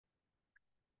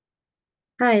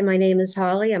Hi, my name is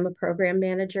Holly. I'm a program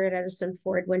manager at Edison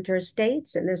Ford Winter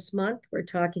Estates. And this month we're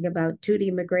talking about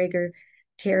Tootie McGregor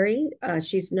Terry.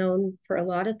 She's known for a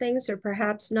lot of things, or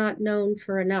perhaps not known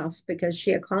for enough because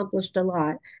she accomplished a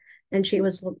lot. And she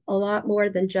was a lot more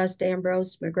than just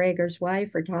Ambrose McGregor's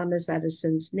wife or Thomas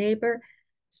Edison's neighbor.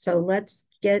 So let's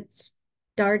get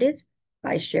started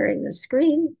by sharing the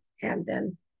screen, and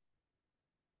then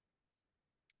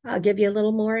I'll give you a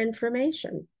little more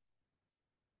information.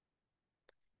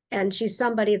 And she's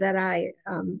somebody that I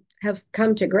have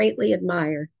come to greatly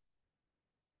admire.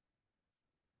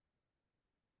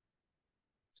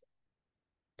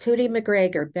 Tootie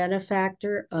McGregor,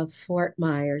 benefactor of Fort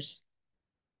Myers.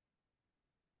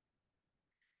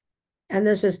 And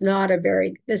this is not a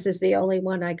very, this is the only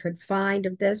one I could find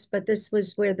of this, but this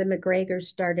was where the McGregors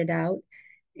started out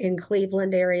in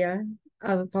Cleveland area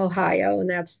of Ohio. And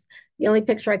that's the only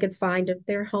picture I could find of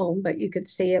their home, but you could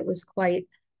see it was quite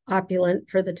opulent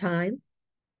for the time.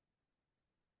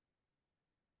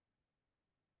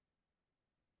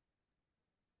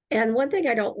 And one thing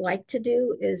I don't like to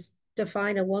do is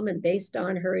define a woman based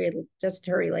on just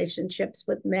her relationships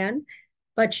with men.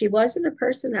 But she wasn't a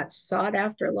person that sought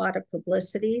after a lot of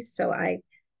publicity. So I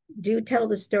do tell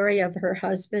the story of her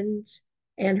husbands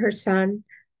and her son,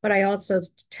 but I also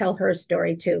tell her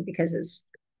story too because it's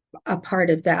a part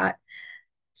of that.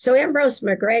 So Ambrose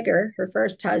McGregor, her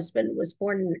first husband, was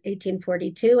born in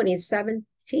 1842, and he's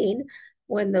 17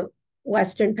 when the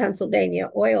Western Pennsylvania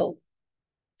oil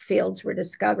fields were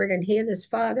discovered, and he and his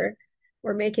father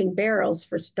were making barrels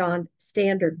for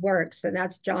Standard Works, and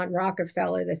that's John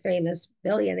Rockefeller, the famous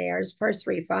billionaire's first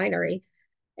refinery.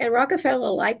 And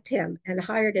Rockefeller liked him and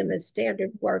hired him as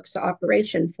Standard Works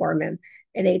operation foreman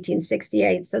in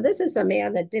 1868. So this is a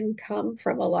man that didn't come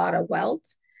from a lot of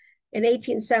wealth. In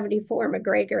 1874,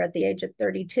 McGregor, at the age of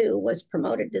 32, was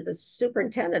promoted to the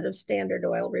superintendent of Standard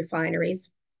Oil refineries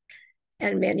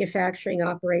and manufacturing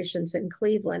operations in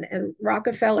Cleveland. And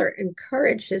Rockefeller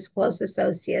encouraged his close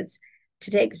associates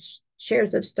to take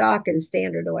shares of stock in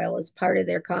Standard Oil as part of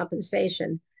their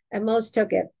compensation. And most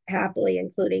took it happily,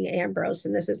 including Ambrose.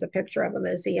 And this is a picture of him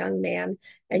as a young man.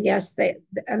 And yes,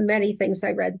 many things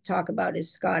I read talk about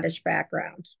his Scottish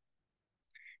background.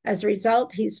 As a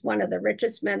result, he's one of the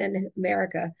richest men in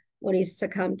America when he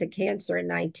succumbed to cancer in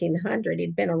 1900.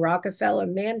 He'd been a Rockefeller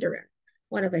Mandarin,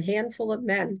 one of a handful of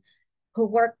men who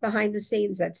worked behind the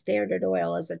scenes at Standard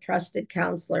Oil as a trusted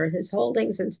counselor. His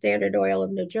holdings in Standard Oil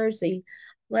of New Jersey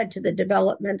led to the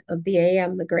development of the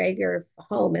A.M. McGregor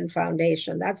Home and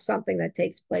Foundation. That's something that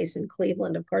takes place in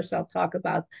Cleveland. Of course, I'll talk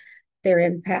about their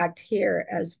impact here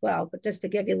as well. But just to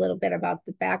give you a little bit about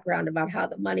the background about how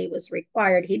the money was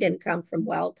required, he didn't come from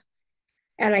wealth.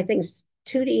 And I think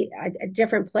Tootie, at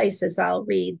different places, I'll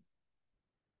read.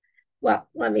 Well,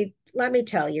 let me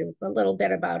tell you a little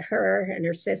bit about her and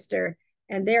her sister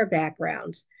and their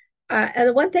background. And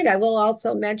the one thing I will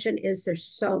also mention is there's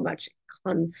so much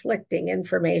conflicting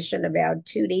information about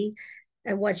Tootie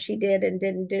and what she did and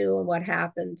didn't do and what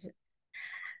happened.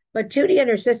 But Tootie and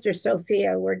her sister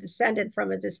Sophia were descended from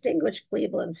a distinguished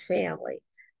Cleveland family.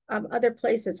 Other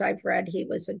places I've read he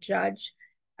was a judge.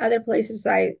 Other places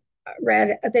I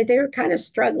read they were kind of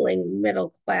struggling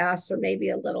middle class or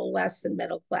maybe a little less than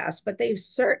middle class, but they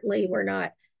certainly were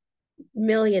not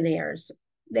millionaires.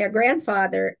 Their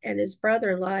grandfather and his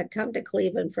brother-in-law had come to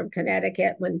Cleveland from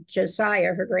Connecticut when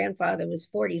Josiah, her grandfather, was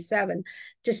 47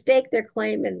 to stake their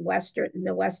claim in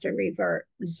the Western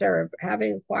Reserve,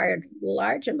 having acquired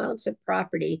large amounts of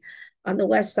property on the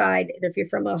west side. And if you're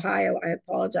from Ohio, I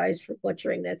apologize for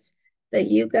butchering this, the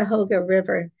Cuyahoga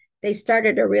River. They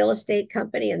started a real estate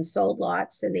company and sold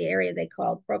lots in the area they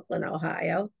called Brooklyn,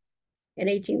 Ohio. In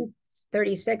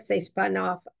 1836, they spun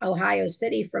off Ohio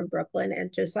City from Brooklyn,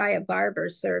 and Josiah Barber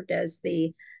served as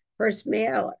the first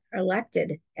male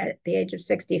elected at the age of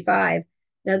 65.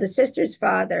 Now, the sister's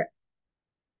father,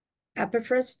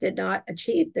 Epaphras, did not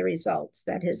achieve the results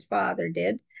that his father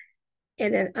did.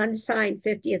 In an unsigned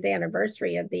 50th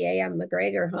anniversary of the A.M.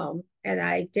 McGregor home, and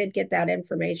I did get that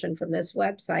information from this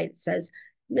website, it says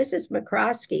Mrs.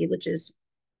 McCroskey, which is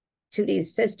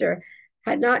Tootie's sister,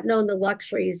 had not known the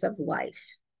luxuries of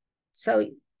life. So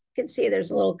you can see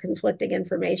there's a little conflicting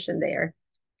information there.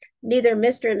 Neither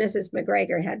Mr. and Mrs.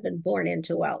 McGregor had been born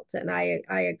into wealth, and I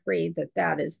agree that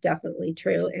that is definitely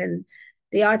true. And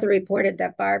the author reported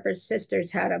that Barbara's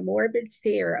sisters had a morbid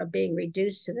fear of being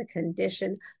reduced to the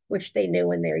condition which they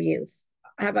knew in their youth.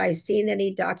 Have I seen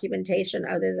any documentation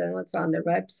other than what's on the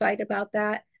website about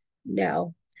that?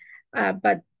 No.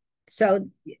 But so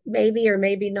maybe or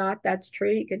maybe not, that's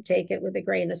true. You could take it with a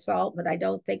grain of salt, but I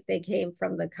don't think they came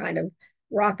from the kind of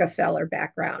Rockefeller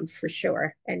background for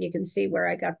sure. And you can see where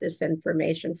I got this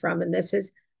information from. And this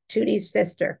is Tootie's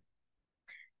sister.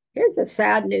 Here's the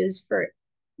sad news for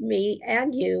me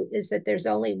and you is that there's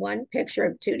only one picture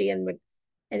of Tootie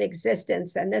in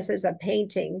existence, and this is a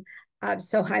painting.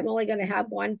 So I'm only going to have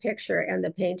one picture and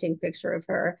the painting picture of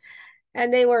her.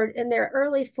 And they were in their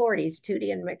early 40s,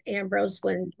 Tootie and Ambrose,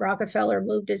 when Rockefeller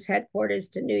moved his headquarters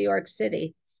to New York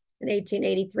City in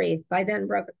 1883. By then,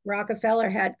 Rockefeller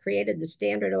had created the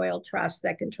Standard Oil Trust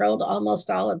that controlled almost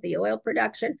all of the oil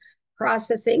production,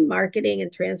 processing, marketing,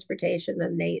 and transportation in the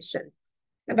nation.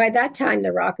 And by that time,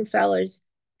 the Rockefellers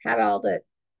had all the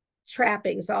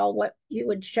trappings, all what you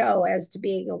would show as to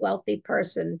being a wealthy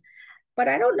person. But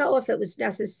I don't know if it was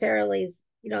necessarily,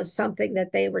 something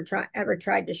that they were ever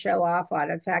tried to show off on.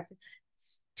 In fact,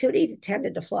 Tootie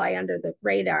tended to fly under the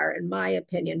radar, in my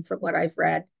opinion, from what I've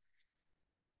read.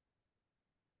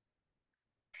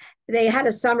 They had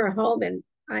a summer home in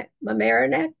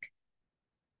Mamaroneck,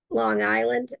 Long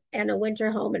Island, and a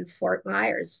winter home in Fort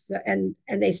Myers. And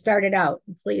they started out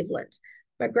in Cleveland.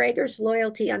 McGregor's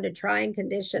loyalty under trying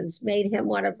conditions made him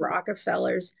one of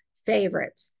Rockefeller's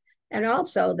favorites. And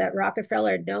also that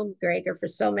Rockefeller had known McGregor for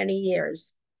so many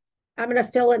years. I'm going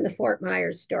to fill in the Fort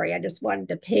Myers story. I just wanted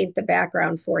to paint the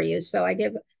background for you. So I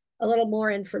give a little more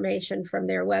information from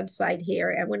their website here.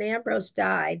 And when Ambrose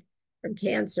died from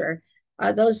cancer,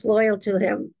 those loyal to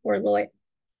him were loyal.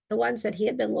 The ones that he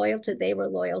had been loyal to, they were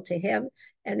loyal to him,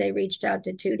 and they reached out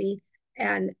to Tootie.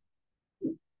 And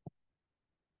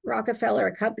Rockefeller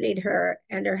accompanied her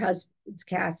and her husband's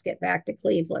casket back to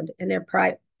Cleveland in their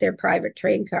private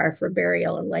train car for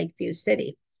burial in Lakeview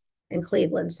City in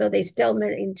Cleveland. So they still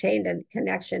maintained a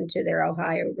connection to their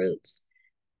Ohio roots.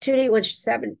 Tootie was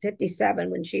 57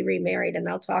 when she remarried, and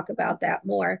I'll talk about that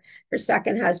more. Her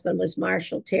second husband was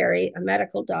Marshall Terry, a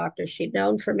medical doctor she'd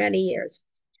known for many years.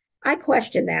 I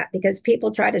question that because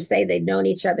people try to say they'd known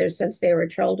each other since they were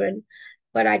children.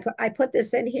 But I put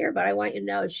this in here, but I want you to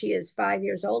know she is 5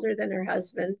 years older than her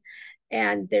husband.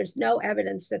 And there's no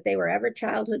evidence that they were ever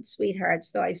childhood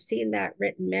sweethearts. So I've seen that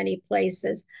written many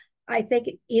places. I think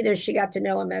either she got to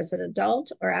know him as an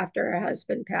adult or after her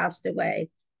husband passed away.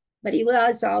 But he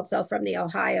was also from the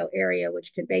Ohio area,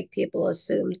 which could make people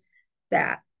assume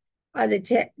that.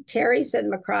 The Terrys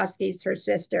and McCroskeys, her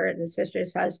sister and the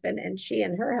sister's husband, and she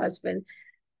and her husband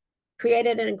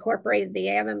created and incorporated the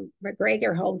Ammon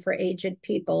McGregor Home for Aged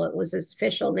People. It was its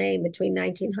official name between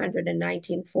 1900 and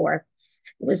 1904.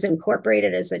 It was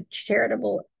incorporated as a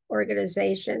charitable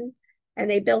organization, and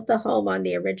they built the home on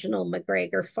the original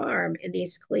McGregor farm in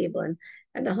East Cleveland.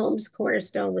 And the home's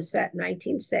cornerstone was set in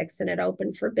 1906, and it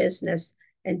opened for business.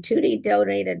 And Tootie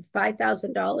donated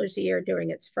 $5,000 a year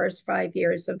during its first 5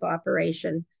 years of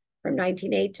operation. From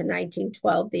 1908 to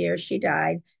 1912, the year she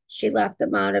died, she left the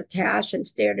amount of cash and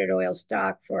Standard Oil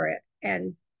stock for it.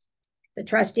 And the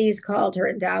trustees called her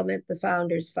endowment the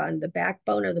Founders Fund, the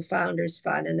backbone of the Founders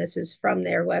Fund. And this is from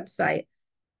their website.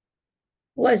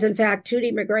 Was in fact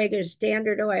Tootie McGregor's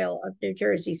Standard Oil of New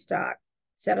Jersey stock,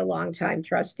 said a longtime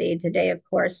trustee. Today, of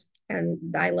course,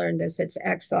 and I learned this, it's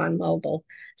ExxonMobil.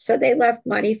 So they left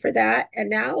money for that. And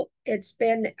now it's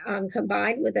been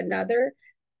combined with another.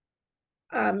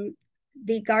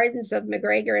 The Gardens of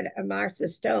McGregor and Amasa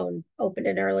Stone opened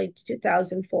in early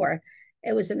 2004.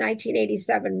 It was a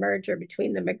 1987 merger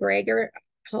between the McGregor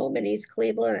home in East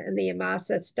Cleveland and the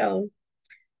Amasa Stone,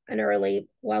 an early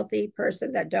wealthy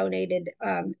person that donated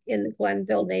in the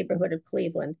Glenville neighborhood of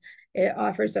Cleveland. It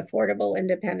offers affordable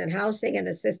independent housing and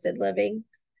assisted living,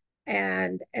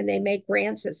 and they make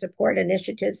grants that support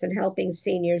initiatives in helping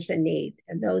seniors in need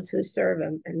and those who serve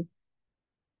them. And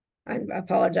I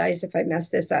apologize if I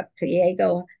mess this up.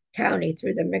 Cuyahoga County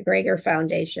through the McGregor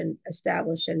Foundation,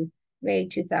 established in May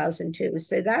 2002.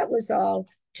 So that was all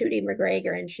Tootie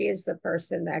McGregor, and she is the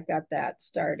person that got that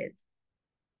started.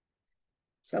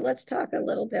 So let's talk a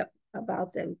little bit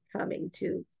about them coming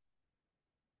to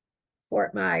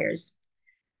Fort Myers.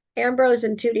 Ambrose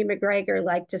and Tootie McGregor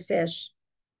like to fish,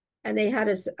 and they had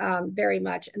us very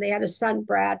much. And they had a son,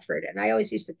 Bradford. And I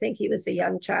always used to think he was a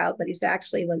young child, but he's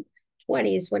actually in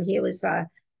 20s when he was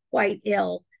quite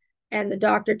ill. And the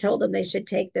doctor told them they should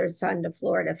take their son to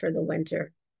Florida for the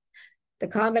winter. The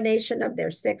combination of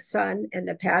their sick son and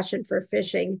the passion for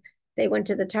fishing, they went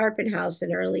to the Tarpon House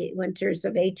in early winters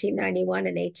of 1891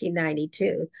 and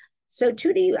 1892. So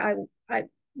Tootie,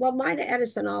 well, Mina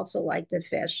Edison also liked to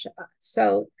fish.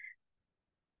 So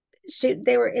she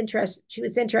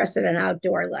was interested in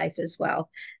outdoor life as well.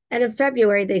 And in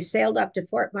February, they sailed up to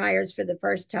Fort Myers for the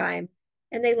first time,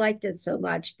 and they liked it so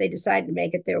much they decided to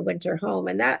make it their winter home.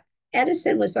 And that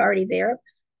Edison was already there,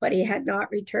 but he had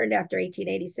not returned after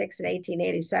 1886 and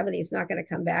 1887. He's not going to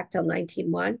come back till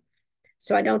 1901.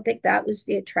 So I don't think that was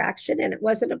the attraction. And it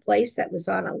wasn't a place that was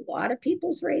on a lot of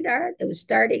people's radar. It was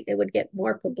starting, it would get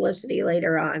more publicity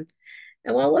later on.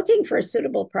 And while looking for a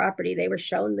suitable property, they were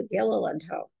shown the Gilliland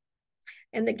home.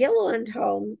 And the Gilliland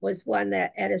home was one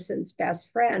that Edison's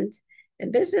best friend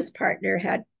and business partner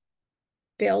had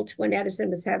built when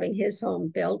Edison was having his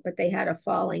home built, but they had a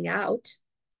falling out.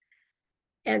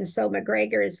 And so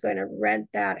McGregor is going to rent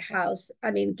that house. I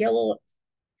mean,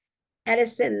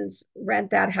 Edison's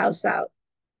rent that house out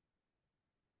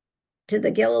to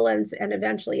the Gillilands, and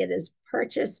eventually it is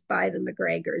purchased by the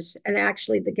McGregors. And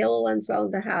actually, the Gillilands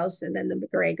owned the house, and then the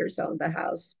McGregors owned the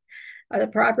house. The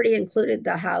property included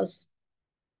the house,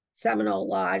 Seminole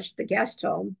Lodge, the guest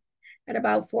home, and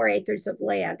about 4 acres of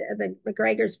land. And the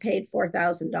McGregors paid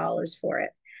 $4,000 for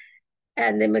it.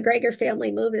 And the McGregor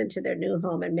family moved into their new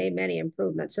home and made many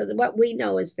improvements. So what we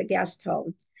know is the guest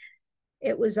home.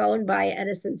 It was owned by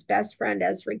Edison's best friend,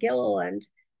 Ezra Gilliland,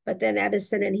 but then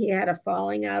Edison and he had a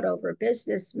falling out over a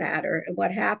business matter. And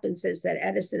what happens is that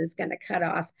Edison is going to cut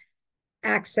off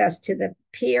access to the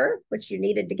pier, which you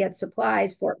needed to get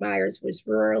supplies. Fort Myers was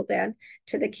rural then,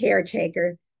 to the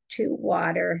caretaker, to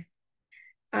water,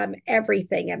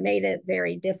 everything. It made it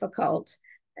very difficult.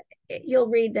 You'll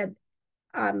read that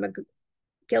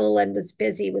Gilliland was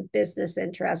busy with business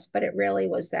interests, but it really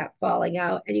was that falling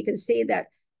out. And you can see that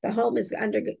the home is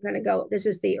going to go, this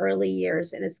is the early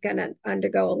years, and it's going to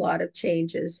undergo a lot of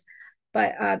changes.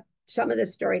 But some of the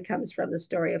story comes from the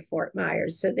story of Fort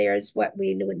Myers. So there's what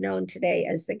we would know today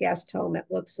as the guest home. It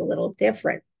looks a little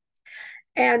different.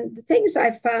 And the things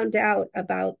I found out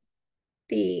about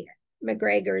the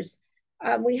McGregors,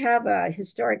 we have a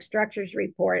historic structures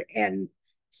report, and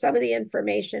some of the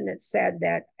information that said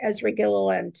that Ezra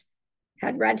Gilliland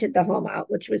had rented the home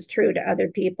out, which was true to other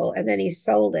people, and then he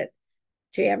sold it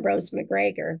to Ambrose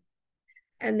McGregor.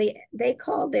 And they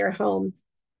called their home,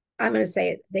 I'm going to say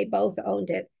it, they both owned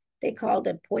it. They called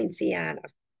it Poinciana,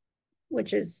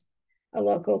 which is a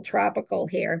local tropical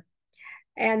here.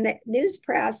 And the news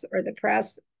press, or the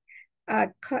press,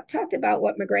 talked about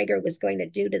what McGregor was going to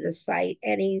do to the site,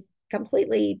 and he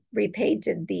completely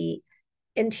repainted the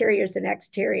interiors and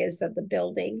exteriors of the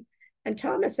building. And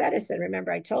Thomas Edison,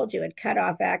 remember I told you, had cut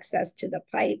off access to the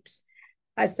pipes.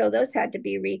 So those had to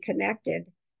be reconnected.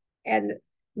 And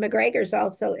McGregor's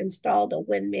also installed a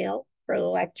windmill for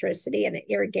electricity and an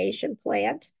irrigation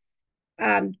plant.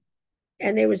 And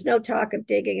there was no talk of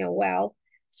digging a well.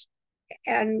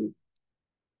 And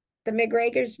the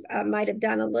McGregors might have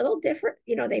done a little different.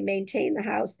 You know, they maintained the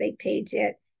house, they painted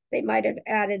it. They might have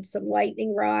added some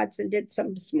lightning rods and did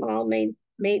some small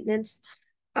maintenance.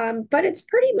 But it's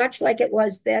pretty much like it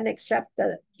was then, except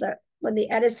when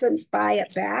the Edisons buy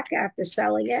it back after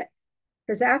selling it,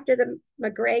 because after the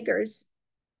McGregors,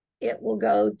 it will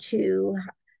go to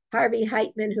Harvey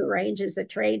Heitman, who arranges a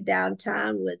trade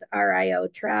downtown with RIO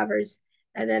Travers.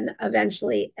 And then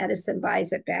eventually Edison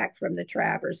buys it back from the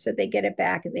Travers. So they get it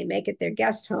back and they make it their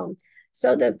guest home.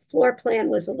 So the floor plan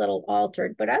was a little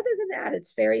altered, but other than that,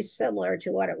 it's very similar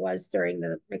to what it was during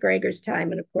the McGregor's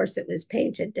time. And of course, it was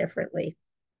painted differently.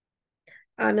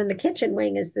 And the kitchen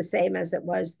wing is the same as it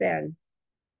was then.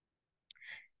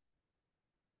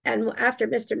 And after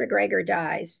Mr. McGregor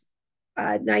dies,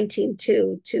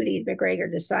 1902, Tootie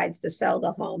McGregor decides to sell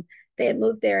the home. They had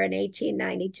moved there in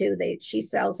 1892. She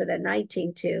sells it in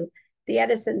 1902. The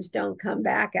Edisons don't come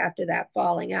back after that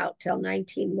falling out till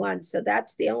 1901. So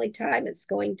that's the only time it's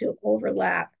going to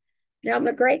overlap. Now,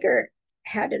 McGregor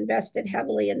had invested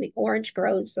heavily in the orange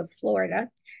groves of Florida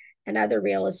and other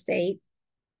real estate.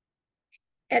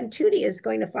 And Tootie is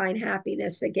going to find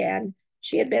happiness again.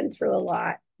 She had been through a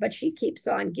lot, but she keeps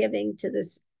on giving to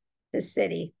this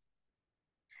city.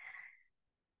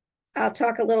 I'll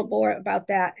talk a little more about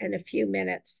that in a few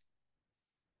minutes.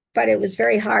 But it was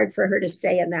very hard for her to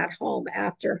stay in that home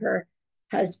after her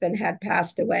husband had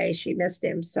passed away. She missed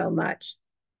him so much.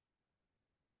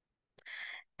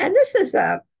 And this is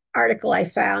a article I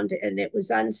found, and it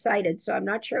was unsighted, so I'm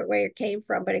not sure where it came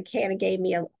from, but it kind of gave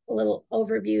me a little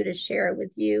overview to share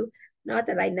with you. Not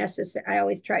that I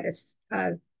always try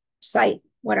to cite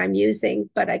what I'm using,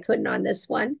 but I couldn't on this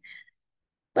one.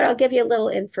 But I'll give you a little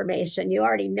information. You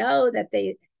already know that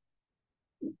they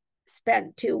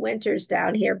spent 2 winters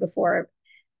down here before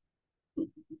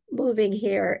moving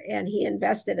here, and he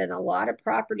invested in a lot of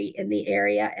property in the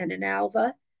area and in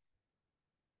Alva.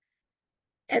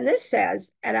 And this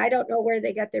says, and I don't know where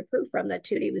they got their proof from, that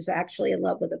Tootie was actually in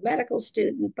love with a medical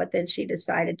student, but then she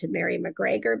decided to marry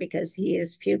McGregor because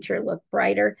his future looked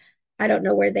brighter. I don't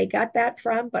know where they got that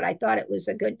from, but I thought it was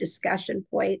a good discussion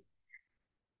point.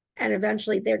 and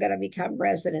eventually they're going to become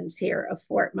residents here of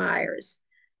Fort Myers.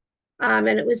 And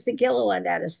it was the Gilliland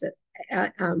Edison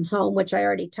home, which I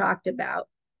already talked about.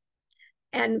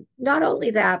 And not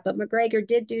only that, but McGregor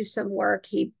did do some work.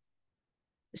 He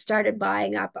started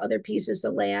buying up other pieces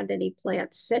of land and he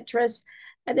plants citrus.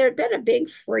 And there had been a big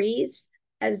freeze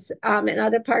as in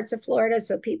other parts of Florida.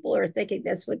 So people are thinking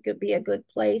this would be a good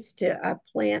place to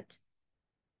plant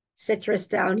citrus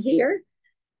down here.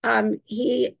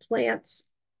 He plants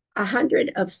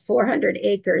 100 of 400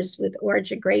 acres with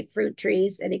orange and grapefruit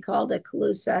trees, and he called it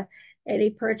Calusa. And he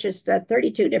purchased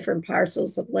 32 different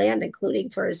parcels of land, including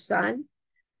for his son.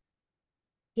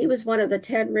 He was one of the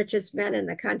 10 richest men in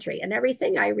the country. And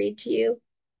everything I read to you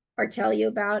or tell you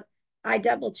about, I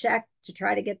double check to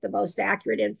try to get the most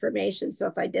accurate information. So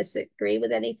if I disagree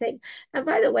with anything, and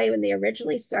by the way, when they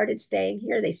originally started staying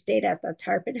here, they stayed at the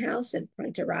Tarpon House in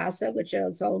Punta Rasa, which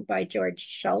was owned by George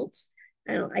Schultz.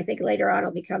 And I think later on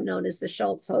it'll become known as the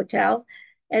Schultz Hotel.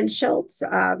 And Schultz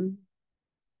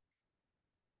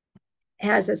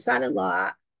has a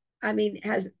son-in-law. I mean,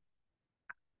 has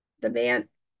the man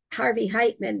Harvey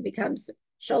Heitman becomes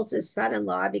Schultz's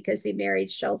son-in-law because he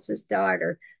married Schultz's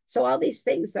daughter. So all these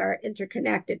things are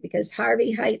interconnected because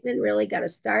Harvey Heitman really got a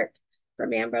start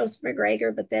from Ambrose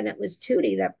McGregor, but then it was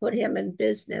Tootie that put him in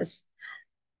business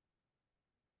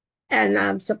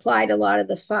and supplied a lot of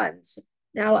the funds.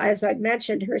 Now, as I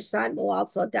mentioned, her son will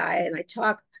also die, and I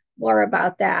talk more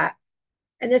about that.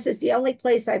 And this is the only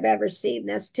place I've ever seen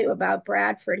this too about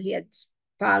Bradford. He had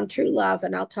found true love,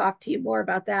 and I'll talk to you more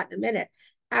about that in a minute,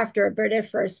 after a British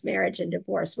first marriage and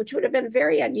divorce, which would have been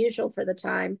very unusual for the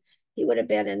time. He would have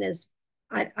been in his,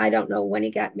 I don't know when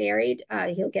he got married.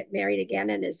 He'll get married again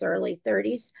in his early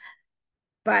 30s,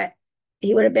 but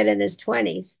he would have been in his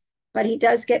 20s. But he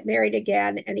does get married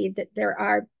again, and there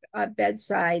are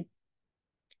bedside.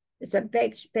 It's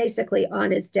basically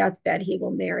on his deathbed, he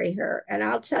will marry her. And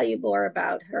I'll tell you more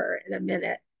about her in a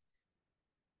minute.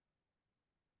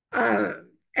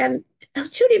 And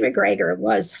Tootie McGregor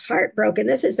was heartbroken.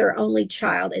 This is their only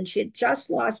child, and she had just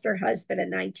lost her husband in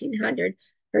 1900.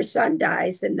 Her son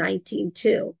dies in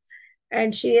 1902.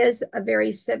 And she is a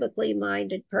very civically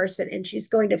minded person, and she's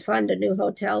going to fund a new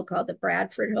hotel called the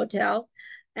Bradford Hotel.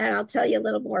 And I'll tell you a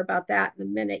little more about that in a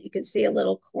minute. You can see a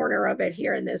little corner of it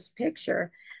here in this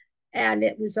picture. And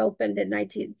it was opened in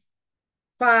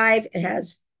 1905.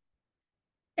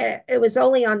 It was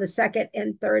only on the second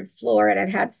and third floor, and it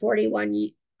had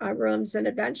 41 rooms, and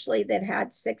eventually that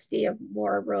had 60 or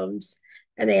more rooms,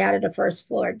 and they added a first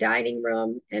floor dining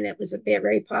room, and it was a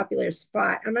very popular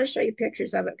spot. I'm going to show you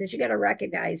pictures of it because you got to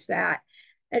recognize that.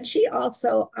 And she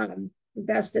also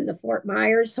invested in the Fort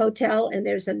Myers Hotel, and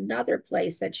there's another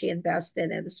place that she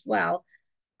invested in as well.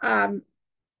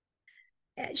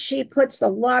 She puts a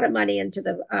lot of money into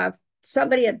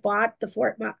somebody had bought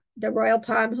the Royal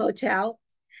Palm Hotel,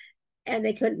 and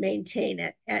they couldn't maintain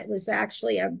it. It was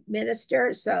actually a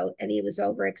minister, and he was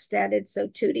overextended. So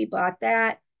Tootie bought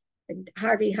that, and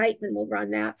Harvey Heitman will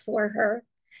run that for her.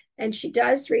 And she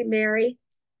does remarry.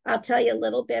 I'll tell you a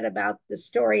little bit about the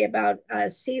story about a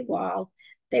seawall.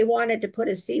 They wanted to put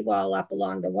a seawall up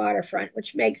along the waterfront,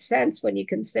 which makes sense when you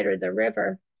consider the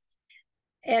river.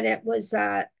 And it was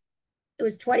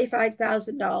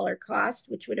 $25,000 cost,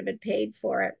 which would have been paid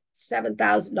for it,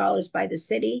 $7,000 by the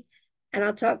city. And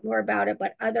I'll talk more about it,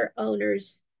 but other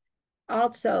owners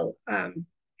also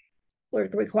were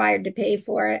required to pay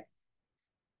for it.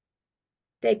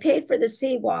 They paid for the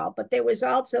seawall, but there was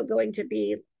also going to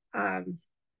be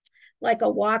like a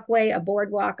walkway, a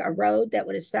boardwalk, a road that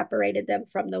would have separated them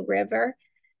from the river.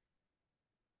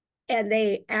 And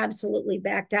they absolutely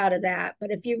backed out of that.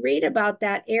 But if you read about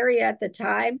that area at the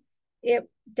time,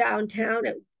 downtown,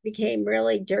 it became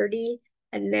really dirty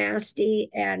and nasty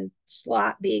and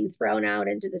slop being thrown out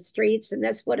into the streets. And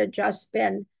this would have just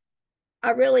been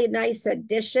a really nice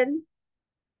addition,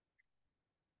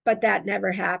 but that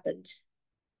never happened.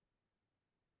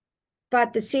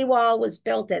 But the seawall was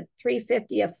built at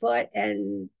 $350 a foot,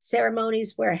 and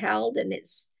ceremonies were held, and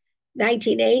it's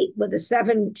 1908 with a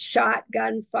 7-shot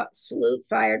gun salute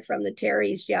fired from the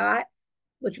Terry's yacht,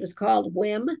 which was called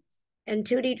Whim. And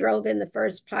Tootie drove in the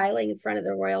first piling in front of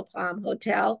the Royal Palm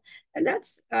Hotel. And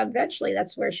that's eventually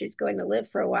that's where she's going to live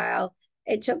for a while.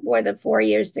 It took more than 4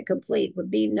 years to complete, would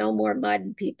be no more mud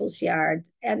in people's yards.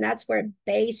 And that's where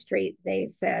Bay Street, they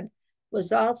said,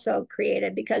 was also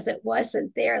created because it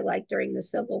wasn't there like during the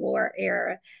Civil War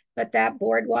era. But that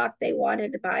boardwalk they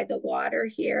wanted to buy the water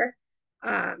here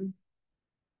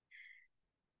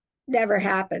never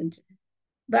happened.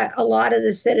 But a lot of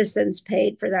the citizens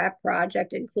paid for that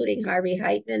project, including Harvey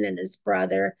Heitman and his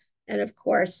brother, and of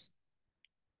course,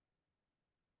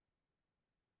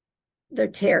 the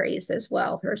Terrys as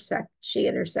well, she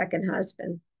and her second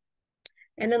husband.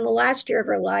 And in the last year of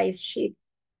her life,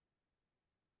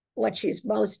 what she's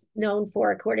most known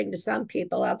for, according to some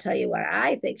people, I'll tell you what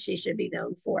I think she should be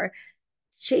known for.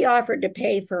 She offered to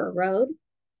pay for a road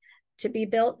to be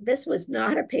built. This was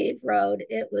not a paved road.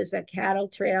 It was a cattle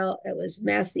trail. It was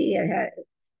messy. It had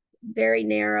very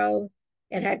narrow.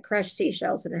 It had crushed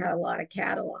seashells and it had a lot of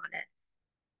cattle on it.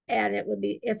 And it would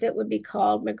be, if it would be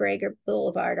called McGregor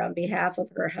Boulevard on behalf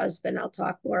of her husband. I'll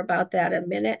talk more about that in a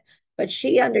minute. But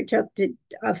she undertook to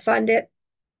fund it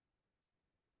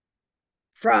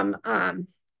from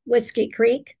Whiskey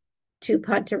Creek to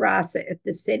Punta Rasa if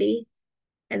the city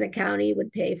and the county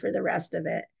would pay for the rest of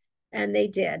it. And they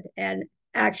did. And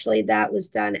actually, that was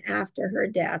done after her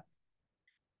death.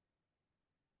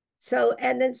 So,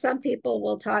 and then some people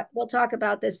we'll talk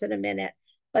about this in a minute,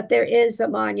 but there is a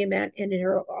monument in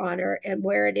her honor and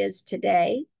where it is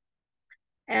today.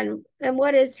 And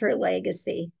what is her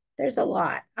legacy? There's a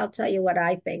lot. I'll tell you what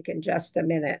I think in just a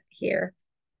minute here.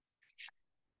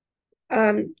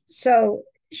 So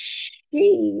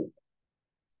she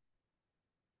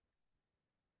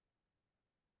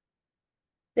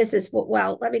this is what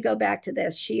well, let me go back to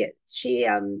this. She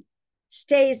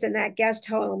stays in that guest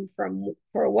home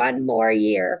for one more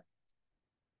year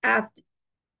after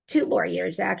 2 more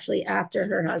years actually after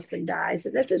her husband dies.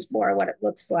 And this is more what it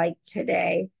looks like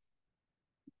today.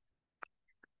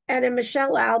 And in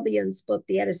Michelle Albion's book,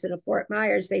 The Edison of Fort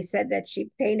Myers, they said that she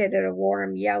painted it a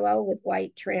warm yellow with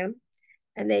white trim.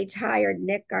 And they hired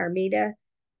Nick Armida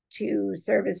to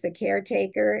serve as the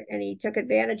caretaker. And he took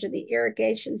advantage of the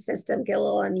irrigation system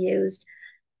Gilliland used.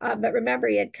 But remember,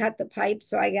 he had cut the pipes,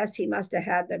 so I guess he must have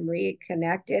had them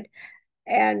reconnected.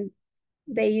 And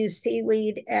they used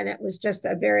seaweed, and it was just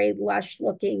a very lush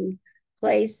looking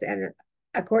place. And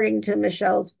according to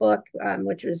Michelle's book,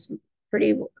 which was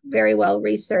very well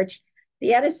researched,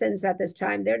 the Edisons at this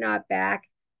time, they're not back.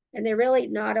 And they're really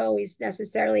not always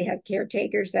necessarily have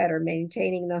caretakers that are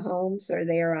maintaining the homes or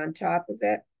they are on top of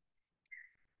it.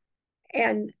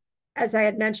 And as I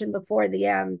had mentioned before,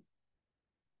 the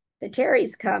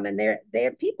Terrys come and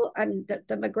they're people. The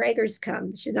McGregors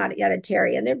come. She's not yet a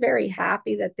Terry, and they're very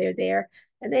happy that they're there,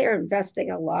 and they are investing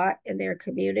a lot in their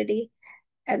community.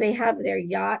 And they have their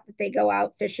yacht that they go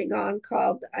out fishing on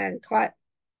called and caught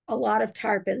a lot of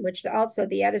tarpon, which also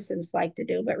the Edisons like to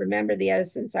do. But remember, the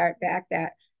Edisons aren't back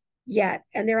that yet,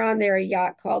 and they're on their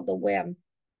yacht called the Whim.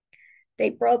 They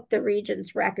broke the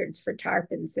region's records for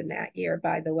tarpons in that year,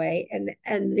 by the way. And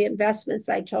the investments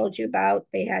I told you about,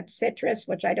 they had citrus,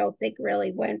 which I don't think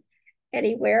really went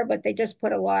anywhere, but they just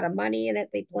put a lot of money in it.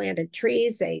 They planted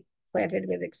trees. They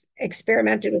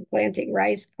experimented with planting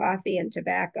rice, coffee, and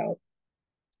tobacco.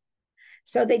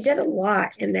 So they did a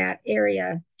lot in that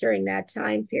area during that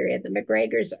time period. The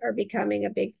McGregors are becoming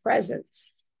a big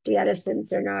presence. The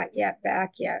Edisons are not yet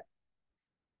back yet.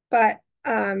 But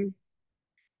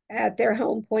at their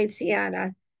home,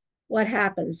 Poinciana, what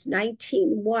happens?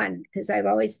 1901, because I've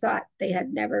always thought they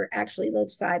had never actually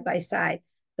lived side by side,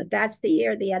 but that's the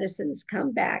year the Edisons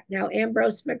come back. Now,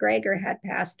 Ambrose McGregor had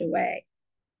passed away,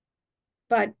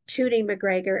 but Tootie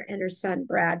McGregor and her son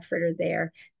Bradford are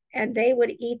there, and they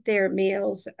would eat their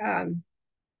meals at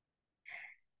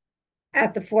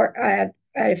the Fort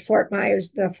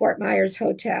Myers, the Fort Myers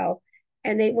Hotel,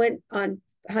 and they went on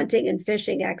hunting and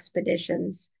fishing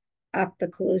expeditions up the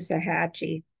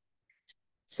Caloosahatchee.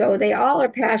 So they all are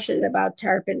passionate about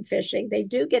tarpon fishing. They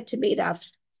do get to meet up.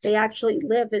 They actually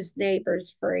live as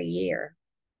neighbors for a year.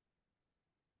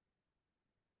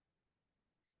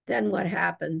 Then what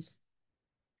happens?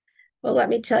 Well, let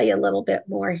me tell you a little bit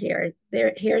more here.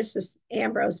 Here's this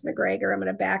Ambrose McGregor. I'm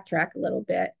going to backtrack a little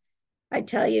bit. I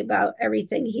tell you about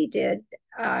everything he did,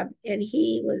 and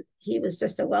he was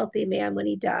just a wealthy man when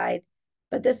he died.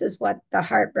 But this is what the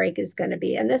heartbreak is going to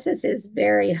be, and this is his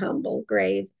very humble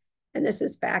grave, and this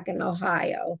is back in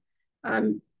Ohio.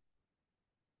 Um,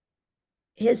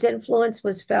 his influence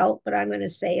was felt, but I'm going to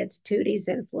say it's Tootie's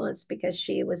influence because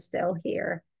she was still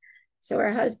here. So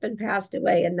her husband passed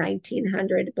away in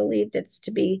 1900, believed it's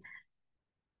to be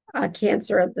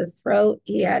cancer of the throat.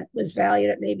 Was valued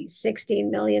at maybe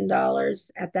 $16 million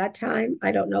at that time.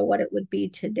 I don't know what it would be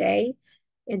today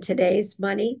in today's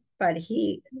money, but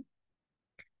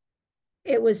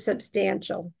it was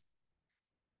substantial.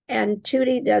 And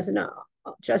Tootie doesn't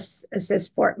just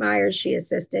assist Fort Myers, she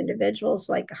assists individuals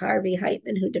like Harvey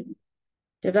Heitman, who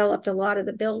developed a lot of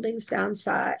the buildings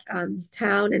downside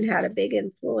town and had a big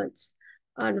influence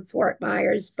on Fort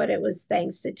Myers, but it was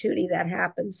thanks to Tootie that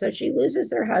happened. So she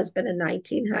loses her husband in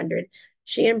 1900.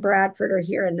 She and Bradford are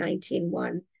here in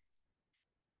 1901.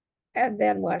 And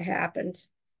then what happened?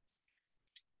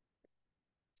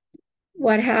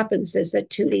 what happens is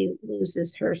that Tootie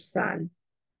loses her son,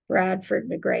 Bradford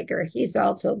McGregor. He's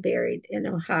also buried in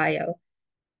Ohio.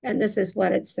 And this is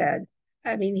what it said.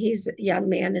 I mean, he's a young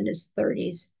man in his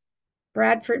 30s.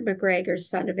 Bradford McGregor,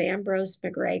 son of Ambrose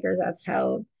McGregor. That's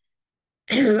how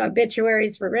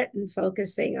obituaries were written,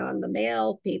 focusing on the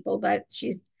male people, but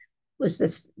she was the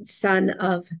son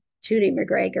of Tootie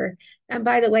McGregor. And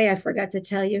by the way, I forgot to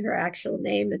tell you her actual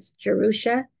name. It's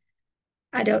Jerusha.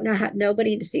 I don't know how,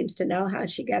 nobody seems to know how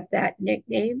she got that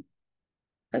nickname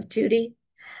of Tootie,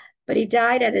 but he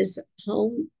died at his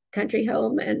country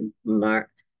home in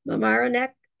Mamaroneck,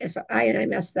 if I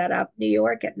messed that up, New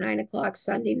York at 9 o'clock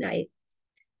Sunday night.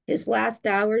 His last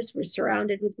hours were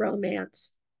surrounded with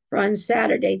romance. For on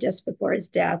Saturday, just before his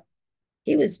death,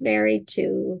 he was married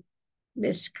to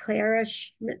Miss Clara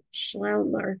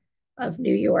Schlaumer of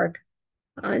New York.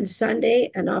 On Sunday,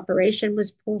 an operation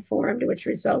was performed, which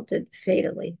resulted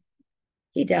fatally.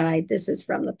 He died. This is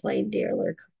from the Plain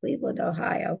Dealer, Cleveland,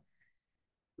 Ohio.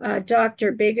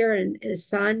 Dr. Bigger and his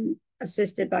son,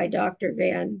 assisted by Dr.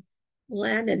 Van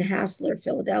Len and Hassler,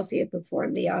 Philadelphia,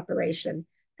 performed the operation.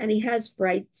 And he has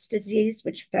Bright's disease,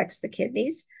 which affects the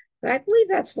kidneys. But I believe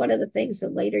that's one of the things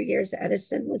in later years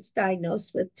Edison was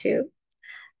diagnosed with too.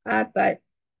 But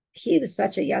he was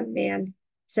such a young man.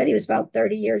 Said he was about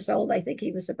 30 years old. I think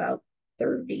he was about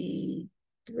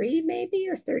 33, maybe,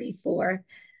 or 34.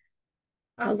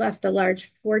 Left a large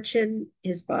fortune.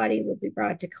 His body will be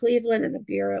brought to Cleveland, and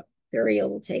the burial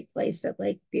will take place at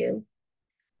Lakeview.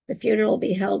 The funeral will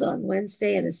be held on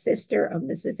Wednesday, and a sister of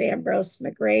Mrs. Ambrose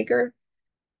McGregor,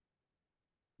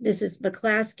 Mrs.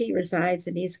 McClaskey, resides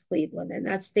in East Cleveland, and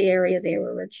that's the area they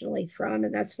were originally from,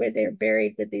 and that's where they're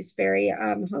buried with these very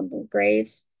humble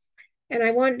graves. And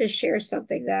I wanted to share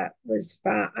something that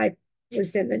I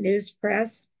was in the news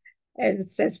press, and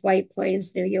it says White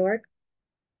Plains, New York.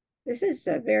 This is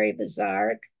a very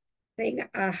bizarre thing.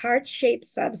 A heart-shaped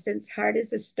substance, hard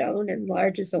as a stone and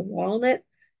large as a walnut,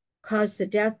 caused the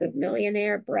death of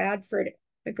millionaire Bradford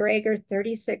McGregor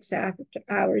 36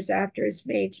 hours after his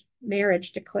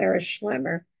marriage to Clara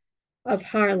Schlemmer of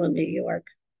Harlem, New York.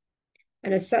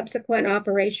 And a subsequent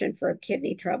operation for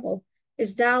kidney trouble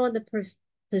is now in the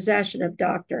possession of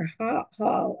Dr.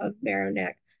 Hall of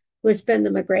Maroneck, who has been the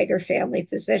McGregor family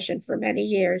physician for many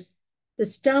years. The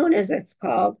stone, as it's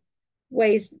called,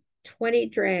 weighs 20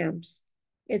 grams.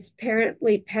 It's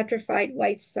apparently petrified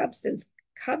white substance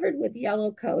covered with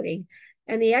yellow coating,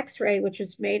 and the x-ray, which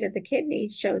was made of the kidney,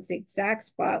 shows the exact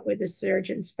spot where the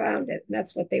surgeons found it, and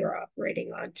that's what they were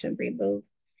operating on to remove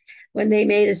when they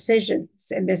made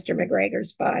incisions in Mr.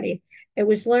 McGregor's body. It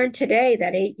was learned today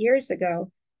that 8 years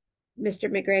ago,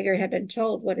 Mr. McGregor had been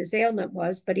told what his ailment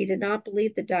was, but he did not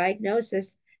believe the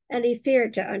diagnosis, and he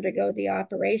feared to undergo the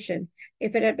operation.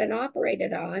 If it had been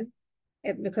operated on,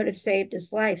 it could have saved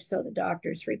his life, so the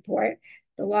doctors report.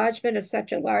 The lodgement of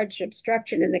such a large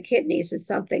obstruction in the kidneys is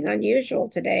something unusual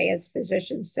today, as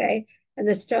physicians say, and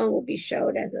the stone will be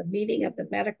showed at the meeting of the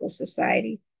Medical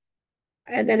Society.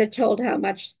 And then it told how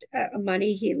much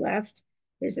money he left.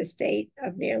 His estate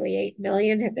of nearly $8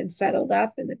 million had been settled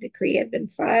up, and the decree had been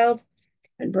filed.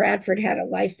 And Bradford had a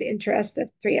life interest of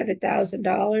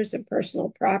 $300,000 in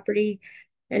personal property,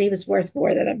 and he was worth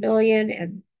more than $1 million,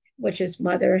 and which his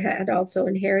mother had also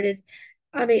inherited.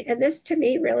 I mean, and this to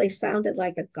me really sounded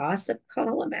like a gossip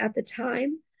column at the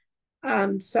time,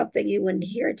 something you wouldn't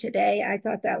hear today. I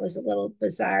thought that was a little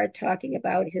bizarre, talking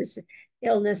about his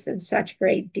illness in such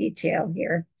great detail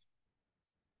here.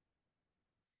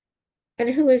 And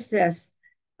who is this?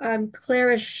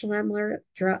 Clara Schlemmer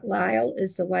Lyle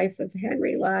is the wife of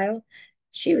Henry Lyle.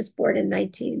 She was born in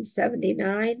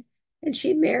 1979, and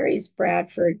she marries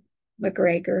Bradford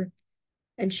McGregor.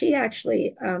 And she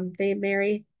actually, they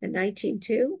marry in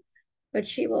 1902, but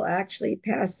she will actually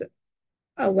pass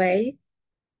away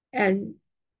in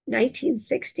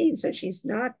 1916, so she's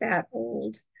not that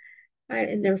old,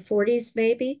 in their 40s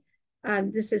maybe.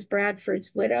 This is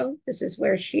Bradford's widow. This is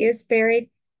where she is buried.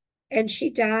 And she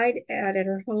died at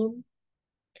her home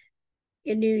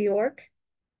in New York.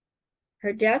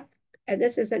 Her death, and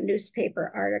this is a newspaper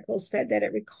article, said that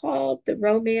it recalled the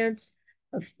romance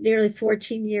of nearly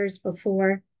 14 years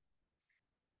before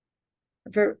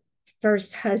her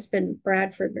first husband,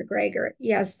 Bradford McGregor.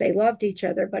 Yes, they loved each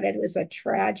other, but it was a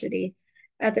tragedy.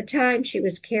 At the time, she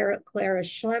was Clara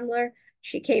Schlemmer.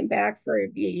 She came back for a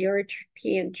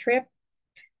European trip.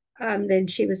 Then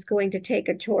she was going to take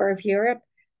a tour of Europe,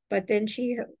 but then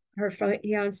her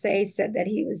fiance said that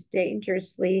he was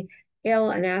dangerously ill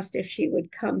and asked if she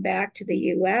would come back to the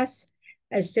US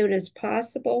as soon as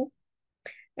possible.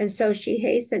 And so she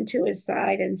hastened to his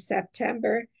side in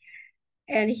September,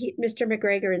 And Mr.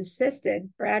 McGregor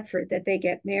insisted, Bradford, that they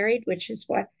get married, which is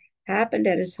what happened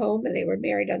at his home. And they were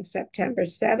married on September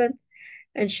 7th.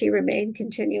 And she remained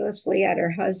continuously at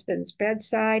her husband's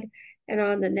bedside. And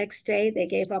on the next day, they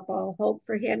gave up all hope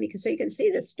for him because so you can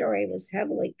see the story was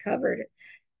heavily covered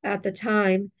at the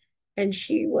time. And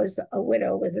she was a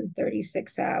widow within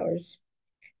 36 hours.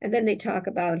 And then they talk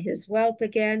about his wealth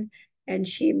again. And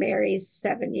she marries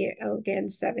 7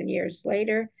 years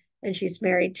later. And she's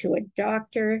married to a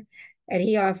doctor. And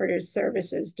he offered her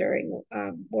services during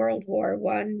World War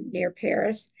I near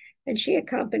Paris. And she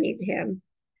accompanied him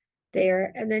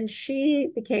there. And then she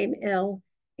became ill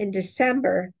in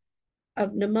December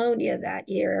of pneumonia that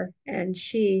year. And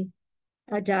she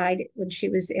died when she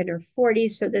was in her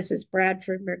 40s. So this is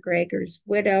Bradford McGregor's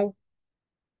widow.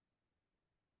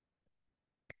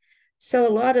 So a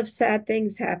lot of sad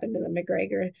things happened to the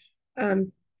McGregor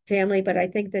family, but I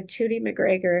think that Tootie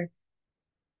McGregor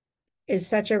is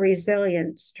such a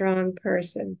resilient, strong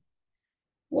person.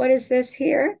 What is this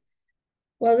here?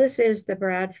 Well, this is the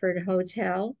Bradford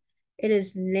Hotel. It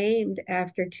is named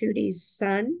after Tootie's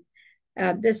son.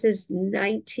 This is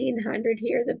 1900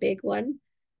 here, the big one.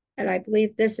 And I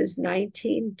believe this is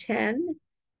 1910.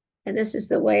 And this is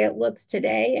the way it looks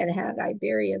today. It had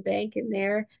Iberia Bank in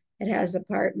there. It has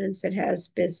apartments. It has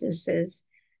businesses.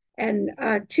 And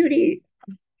Tootie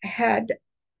had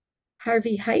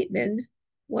Harvey Heitman,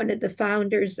 one of the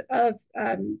founders of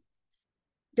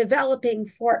developing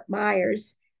Fort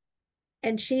Myers,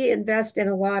 and she invested in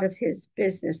a lot of his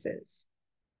businesses.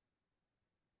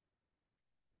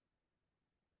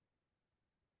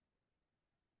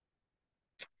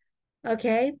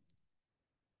 Okay,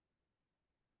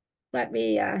 let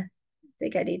me, I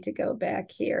think I need to go back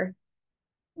here.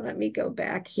 Let me go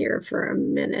back here for a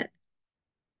minute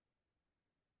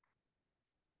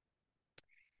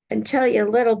and tell you a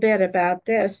little bit about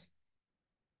this.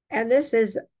 And this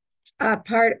is a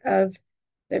part of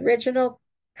the original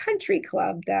country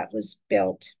club that was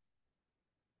built.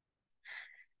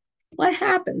 What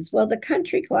happens? Well, the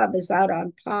country club is out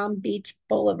on Palm Beach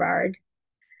Boulevard.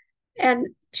 And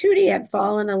Tootie had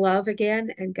fallen in love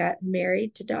again and got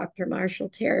married to Dr. Marshall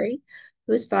Terry,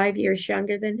 who's 5 years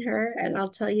younger than her. And I'll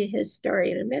tell you his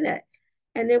story in a minute.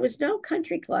 And there was no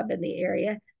country club in the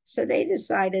area. So they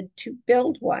decided to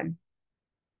build one.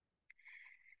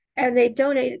 And they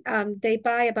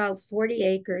buy about 40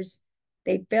 acres.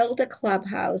 They build a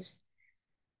clubhouse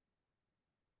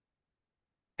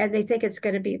and they think it's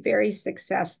going to be very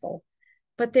successful.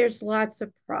 But there's lots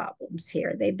of problems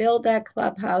here. They build that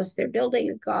clubhouse, they're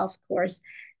building a golf course,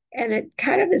 and it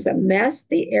kind of is a mess,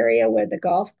 the area where the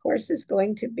golf course is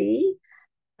going to be.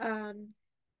 Um,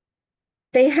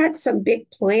 they had some big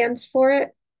plans for it.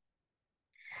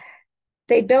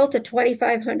 They built a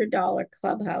 $2,500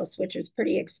 clubhouse, which was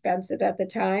pretty expensive at the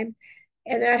time.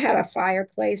 And that had a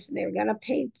fireplace, and they were going to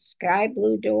paint sky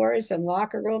blue doors and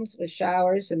locker rooms with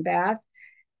showers and bath.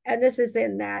 And this is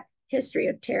in that History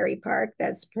of Terry Park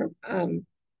that's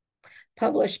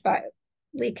published by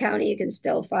Lee County. You can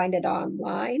still find it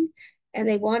online. And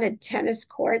they wanted tennis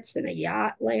courts and a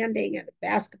yacht landing and a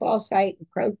basketball site and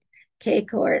croquet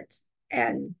courts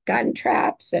and gun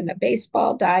traps and a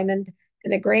baseball diamond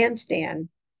and a grandstand.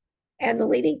 And the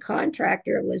leading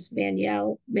contractor was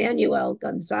Manuel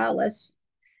Gonzalez.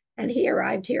 And he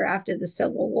arrived here after the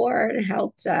Civil War and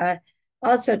helped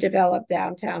also develop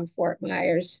downtown Fort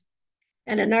Myers.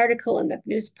 And an article in the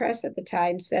news press at the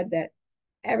time said that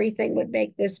everything would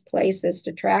make this place as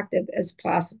attractive as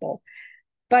possible.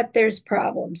 But there's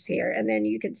problems here. And then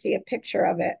you can see a picture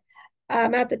of it.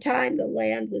 At the time, the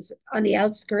land was on the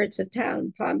outskirts of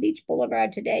town. Palm Beach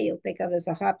Boulevard today, you'll think of as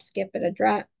a hop, skip, and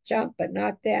a jump, but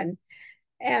not then.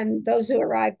 And those who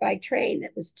arrived by train,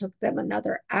 took them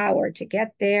another hour to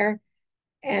get there.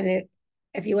 And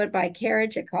if you went by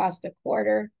carriage, it cost a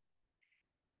quarter.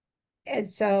 And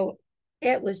so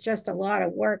it was just a lot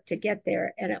of work to get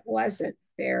there, and it wasn't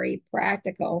very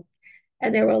practical.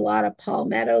 And there were a lot of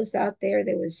palmettos out there.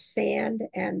 There was sand,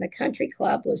 and the country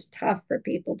club was tough for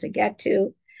people to get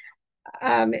to.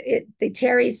 The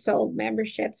Terrys sold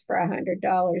memberships for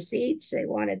 $100 each. They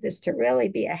wanted this to really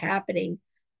be a happening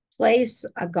place,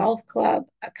 a golf club,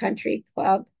 a country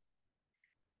club,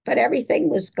 but everything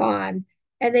was gone.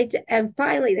 And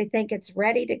finally they think it's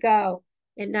ready to go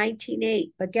in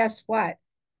 1908. But guess what?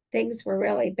 Things were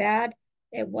really bad.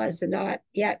 It was not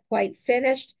yet quite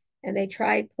finished. And they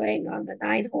tried playing on the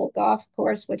 9-hole golf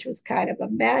course, which was kind of a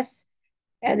mess.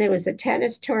 And there was a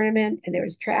tennis tournament and there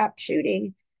was trap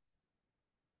shooting.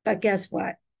 But guess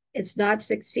what? It's not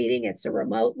succeeding. It's a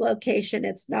remote location.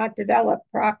 It's not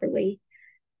developed properly.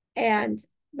 And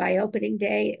by opening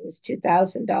day, it was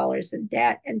 $2,000 in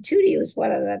debt. And Tootie was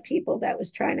one of the people that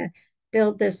was trying to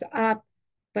build this up.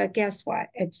 But guess what?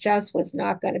 It just was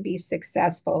not going to be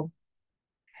successful.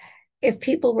 If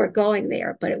people were going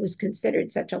there, but it was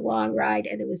considered such a long ride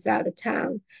and it was out of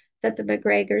town that the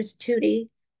McGregors, Tootie,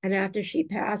 and after she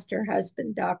passed, her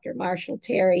husband, Dr. Marshall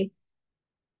Terry,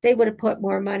 they would have put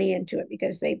more money into it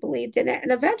because they believed in it.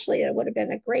 And eventually it would have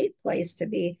been a great place to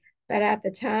be. But at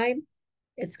the time,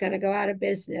 it's going to go out of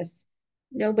business.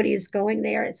 Nobody is going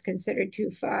there. It's considered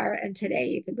too far. And today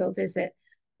you can go visit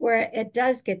where it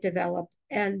does get developed.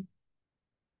 And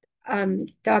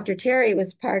Dr. Terry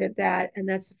was part of that. And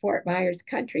that's the Fort Myers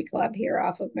Country Club here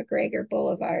off of McGregor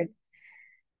Boulevard.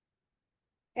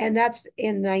 And that's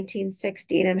in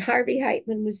 1916. And Harvey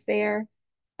Heitman was there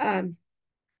um,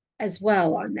 as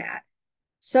well on that.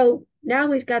 So now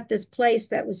we've got this place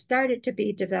that was started to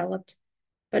be developed,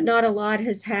 but not a lot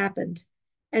has happened.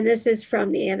 And this is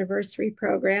from the anniversary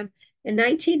program. In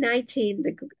 1919,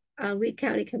 the Lee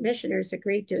County Commissioners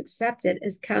agreed to accept it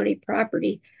as county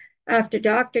property after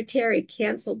Dr. Terry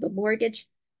canceled the mortgage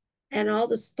and all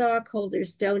the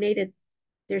stockholders donated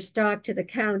their stock to the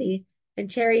county. And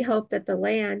Terry hoped that the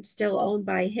land, still owned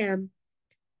by him,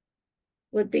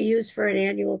 would be used for an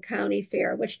annual county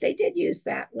fair, which they did use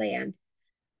that land.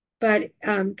 But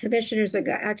commissioners are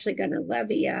actually going to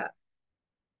levy a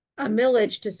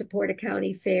millage to support a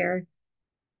county fair.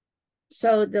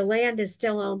 So the land is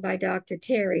still owned by Dr.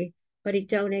 Terry, but he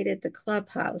donated the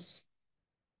clubhouse.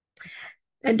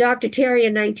 And Dr. Terry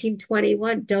in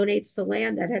 1921 donates the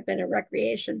land that had been a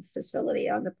recreation facility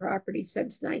on the property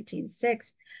since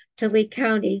 1906 to Lee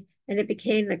County, and it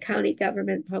became a county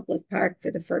government public park for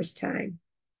the first time.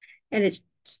 And it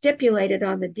stipulated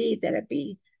on the deed that it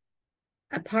be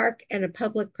a park and a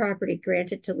public property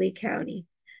granted to Lee County.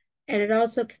 And it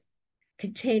also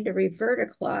contained a reverter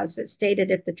clause that stated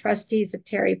if the trustees of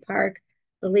Terry Park,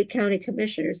 the Lee County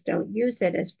Commissioners, don't use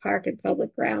it as park and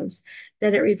public grounds,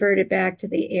 then it reverted back to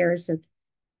the heirs of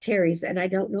Terry's. And I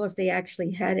don't know if they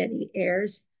actually had any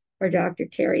heirs or Dr.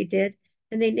 Terry did.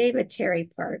 And they name it Terry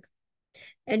Park.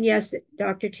 And yes,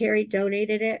 Dr. Terry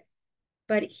donated it,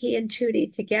 but he and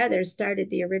Tootie together started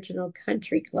the original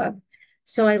country club.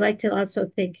 So I like to also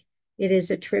think it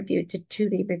is a tribute to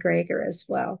Tootie McGregor as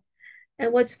well.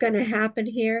 And what's going to happen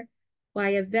here? Why,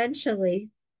 eventually,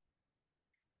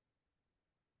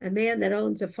 a man that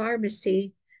owns a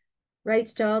pharmacy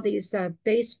writes to all these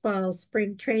baseball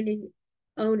spring training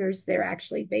owners, they're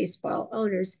actually baseball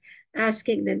owners,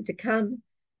 asking them to come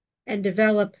and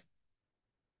develop.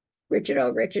 Richard O.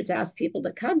 Richards asked people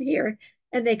to come here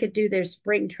and they could do their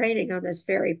spring training on this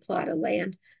very plot of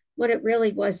land when it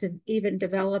really wasn't even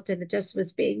developed and it just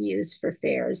was being used for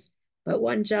fairs. But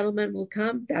one gentleman will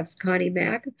come, that's Connie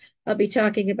Mack. I'll be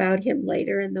talking about him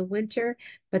later in the winter,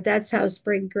 but that's how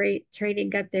spring great training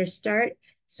got their start.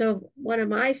 So one of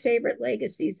my favorite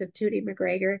legacies of Tootie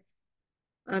McGregor,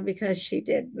 because she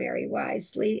did marry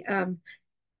wisely,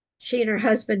 she and her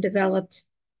husband developed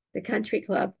the country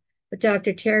club, but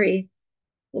Dr. Terry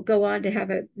will go on to have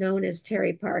it known as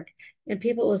Terry Park. And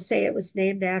people will say it was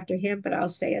named after him, but I'll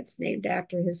say it's named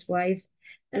after his wife.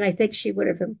 And I think she would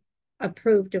have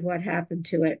approved of what happened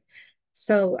to it.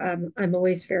 So I'm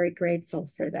always very grateful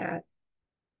for that.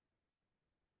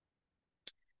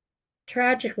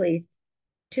 Tragically,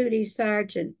 Tootie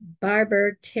Sergeant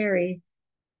Barbara Terry,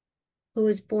 who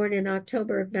was born in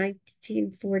October of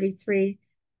 1943,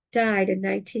 died in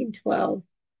 1912.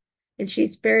 And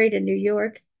she's buried in New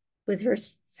York with her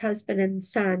husband and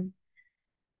son.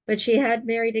 But she had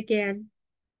married again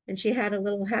and she had a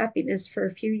little happiness for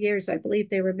a few years. I believe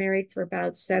they were married for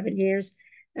about 7 years.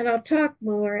 And I'll talk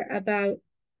more about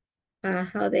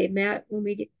how they met when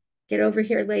we get over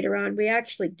here later on. We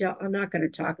actually don't, I'm not going to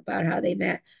talk about how they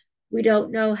met. We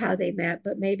don't know how they met,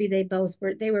 but maybe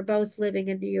they were both living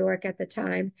in New York at the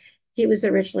time. He was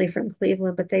originally from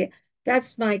Cleveland, but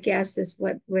that's my guess is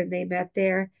when they met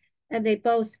there. And they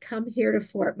both come here to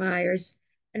Fort Myers.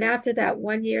 And after that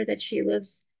 1 year that she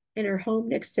lives in her home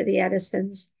next to the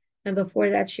Edisons, and before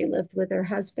that, she lived with her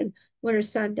husband. When her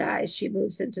son dies, she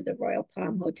moves into the Royal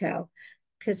Palm Hotel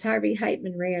because Harvey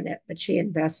Heitman ran it, but she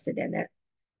invested in it.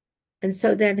 And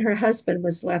so then her husband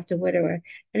was left a widower,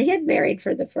 and he had married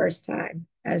for the first time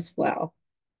as well.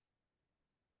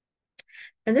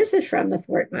 And this is from the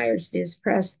Fort Myers News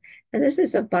Press. And this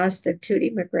is a bust of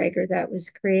Tootie McGregor that was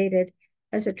created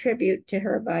as a tribute to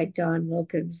her by Don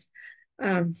Wilkins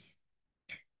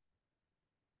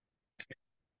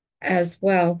as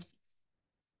well.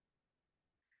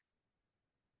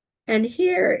 And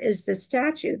here is the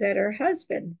statue that her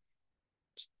husband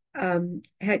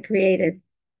had created.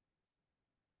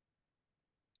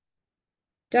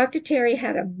 Dr. Terry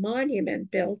had a monument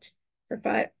built for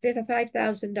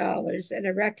 $5,000 and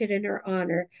erected in her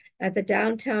honor at the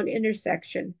downtown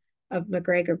intersection of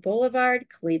McGregor Boulevard,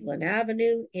 Cleveland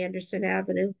Avenue, Anderson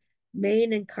Avenue,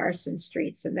 Main, and Carson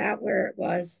Streets. And that where it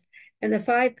was. And the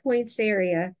Five Points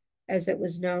area, as it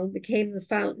was known, became the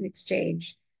Fountain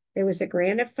Exchange. There was a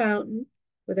granite fountain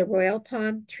with a royal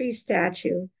palm tree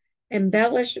statue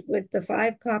embellished with the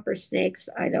five copper snakes.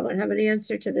 I don't have an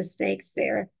answer to the snakes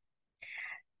there,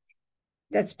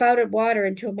 that spouted water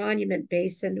into a monument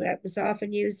basin that was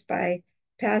often used by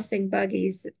passing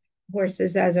buggies,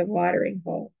 horses as a watering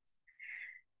hole.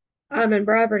 And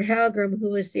Robert Halgrim, who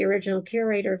was the original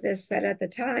curator of this, said at the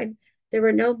time there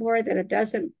were no more than a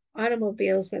dozen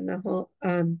automobiles in the whole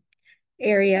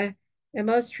area, and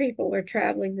most people were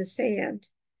traveling the sand.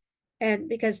 And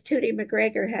because Tootie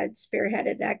McGregor had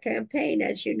spearheaded that campaign,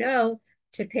 as you know,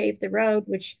 to pave the road,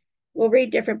 which we'll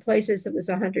read different places, it was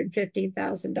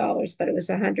 $115,000, but it was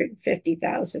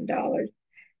 $150,000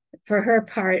 for her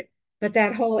part. But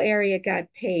that whole area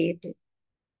got paved,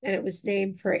 and it was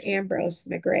named for Ambrose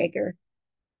McGregor.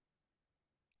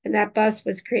 And that bus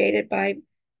was created by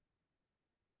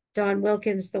Don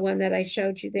Wilkins, the one that I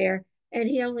showed you there. And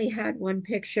he only had one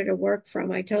picture to work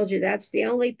from. I told you that's the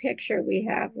only picture we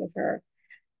have of her.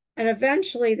 And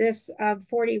eventually this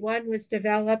 41 was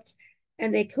developed,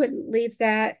 and they couldn't leave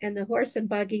that, and the horse and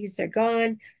buggies are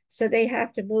gone. So they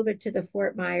have to move it to the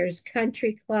Fort Myers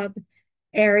Country Club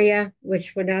area,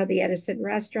 which will now the Edison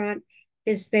restaurant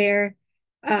is there.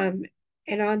 And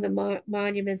on the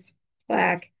monument's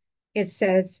plaque, it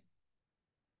says,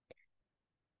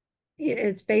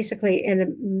 it's basically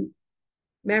in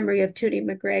memory of Tootie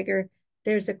McGregor.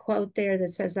 There's a quote there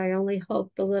that says, "I only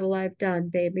hope the little I've done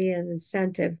gave me an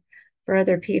incentive for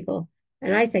other people."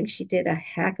 And I think she did a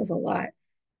heck of a lot.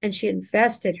 And she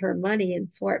invested her money in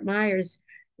Fort Myers,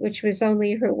 which was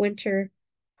only her winter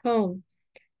home.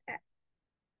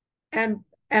 And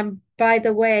by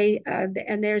the way,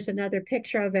 and there's another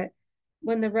picture of it.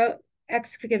 When the road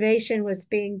excavation was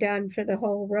being done for the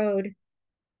whole road,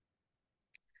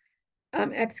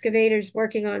 excavators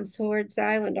working on Swords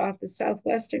Island off the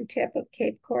southwestern tip of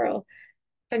Cape Coral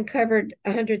uncovered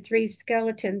 103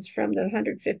 skeletons from the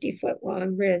 150-foot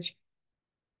long ridge.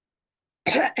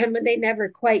 And they never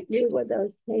quite knew where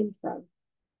those came from.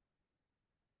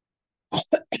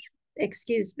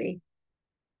 Excuse me.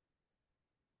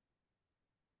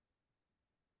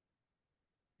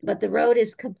 But the road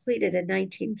is completed in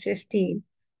 1915,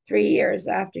 3 years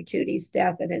after Tootie's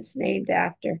death, and it's named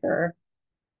after her.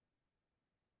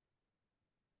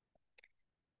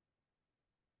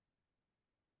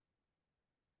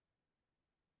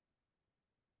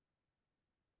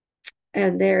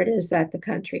 And there it is at the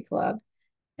country club.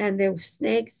 And there were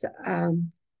snakes.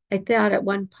 I thought at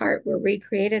one part were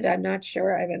recreated. I'm not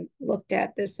sure. I haven't looked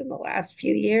at this in the last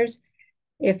few years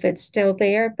if it's still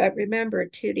there. But remember,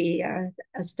 Tootie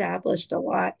established a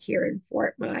lot here in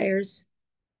Fort Myers.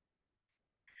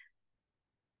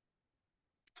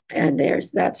 And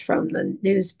that's from the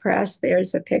news press.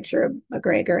 There's a picture of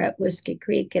McGregor at Whiskey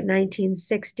Creek in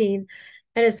 1916.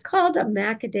 And it's called a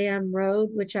macadam road,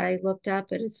 which I looked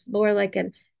up, and it's more like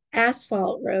an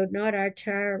asphalt road, not our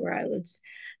tar roads.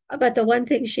 But the one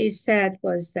thing she said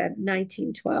was that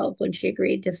 1912, when she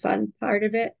agreed to fund part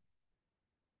of it,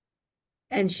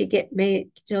 and she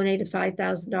donated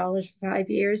 $5,000 for 5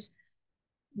 years,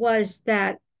 was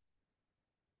that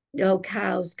no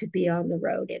cows could be on the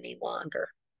road any longer,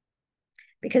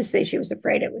 because she was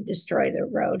afraid it would destroy the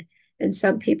road. And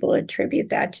some people attribute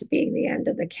that to being the end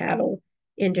of the cattle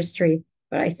industry.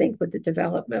 But I think with the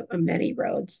development of many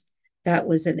roads, that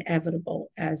was inevitable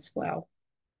as well.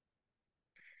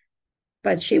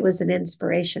 But she was an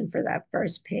inspiration for that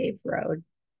first paved road.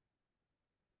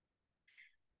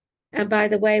 And by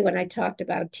the way, when I talked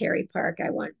about Terry Park,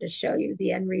 I wanted to show you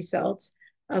the end results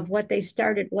of what they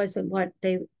started wasn't what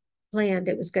they planned.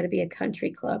 It was going to be a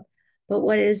country club. But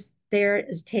what is there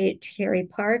is Terry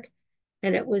Park,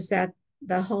 and it was at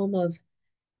the home of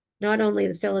not only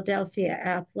the Philadelphia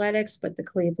Athletics, but the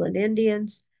Cleveland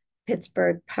Indians,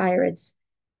 Pittsburgh Pirates,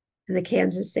 and the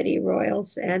Kansas City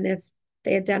Royals. And if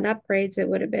they had done upgrades, it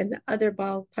would have been other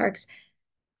ballparks,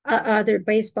 other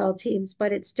baseball teams,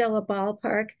 but it's still a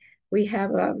ballpark. We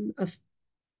have a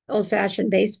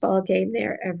old-fashioned baseball game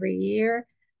there every year.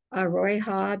 Roy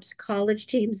Hobbs, college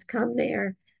teams come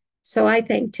there. So I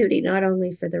thank Tootie not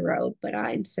only for the road, but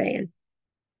I'm saying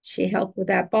she helped with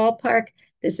that ballpark.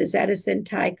 This is Edison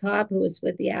Ty Cobb, who was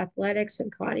with the Athletics,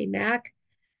 and Connie Mack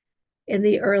in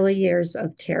the early years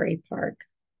of Terry Park.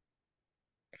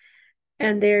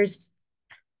 And there's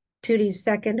Tootie's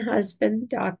second husband,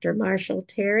 Dr. Marshall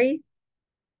Terry.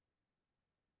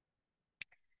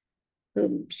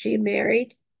 whom she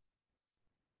married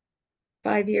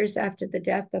 5 years after the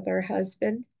death of her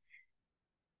husband.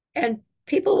 And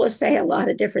people will say a lot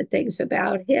of different things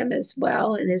about him as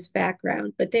well and his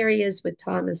background, but there he is with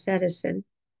Thomas Edison.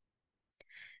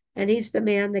 And he's the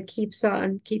man that keeps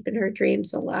on keeping her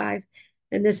dreams alive.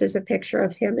 And this is a picture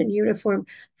of him in uniform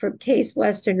from Case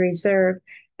Western Reserve.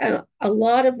 And a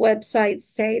lot of websites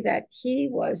say that he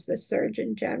was the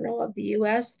Surgeon General of the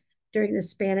US during the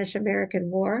Spanish American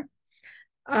War.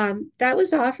 That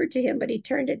was offered to him, but he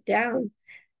turned it down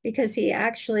because he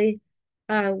actually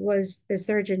was the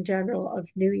Surgeon General of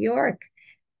New York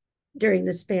during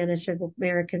the Spanish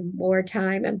American War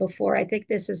time. And before, I think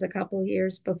this is a couple of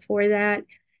years before that,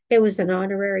 it was an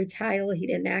honorary title. He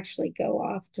didn't actually go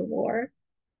off to war.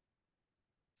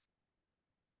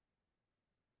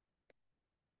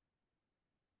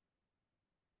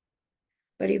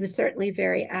 But he was certainly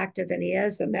very active, and he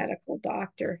is a medical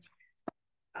doctor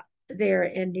there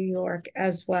in New York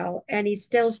as well. And he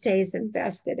still stays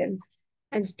invested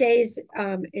and stays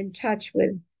in touch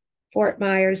with Fort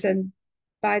Myers. And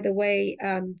by the way,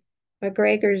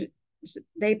 McGregor's,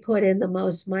 they put in the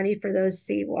most money for those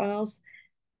seawalls.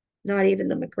 Not even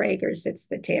the McGregors, it's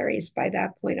the Terrys. By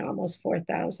that point, almost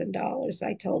 $4,000.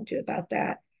 I told you about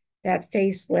that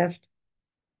facelift.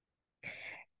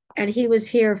 And he was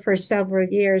here for several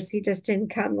years. He just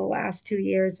didn't come the last 2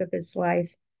 years of his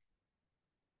life.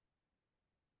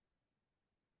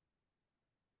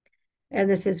 And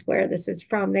this is where this is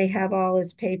from. They have all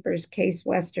his papers, Case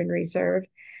Western Reserve.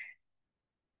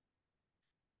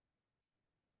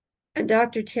 And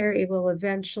Dr. Terry will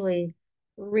eventually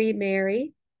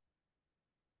remarry.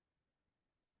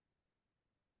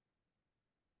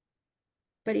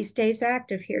 But he stays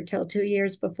active here till 2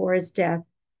 years before his death.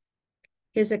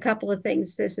 Here's a couple of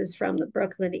things. This is from the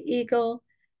Brooklyn Eagle.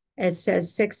 It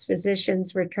says 6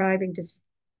 physicians were trying to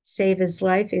save his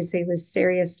life as he was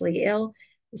seriously ill.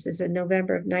 This is in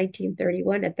November of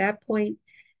 1931. At that point,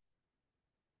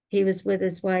 he was with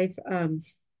his wife, I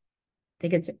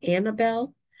think it's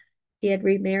Annabelle. He had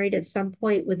remarried at some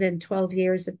point within 12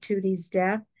 years of Tootie's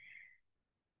death.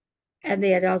 And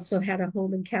they had also had a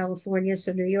home in California,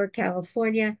 so New York,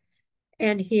 California,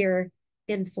 and here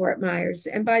in Fort Myers.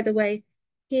 And by the way,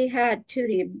 he had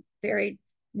Tootie buried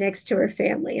next to her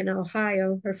family in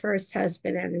Ohio, her first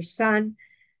husband and her son.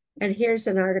 And here's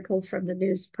an article from the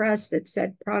news press that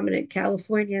said prominent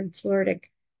California and Florida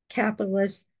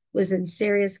capitalist was in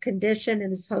serious condition in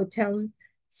his hotel,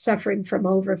 suffering from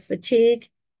over fatigue.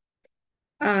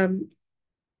 Um,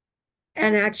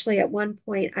 and actually, at one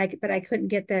point, I couldn't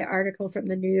get the article from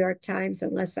the New York Times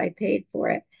unless I paid for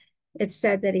it. It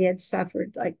said that he had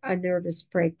suffered like a nervous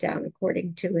breakdown,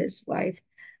 according to his wife.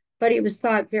 But he was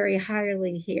thought very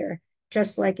highly here,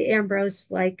 just like Ambrose,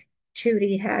 like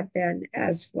Tootie had been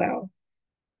as well.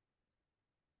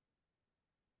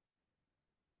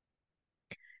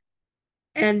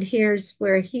 And here's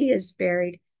where he is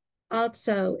buried,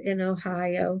 also in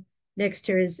Ohio, next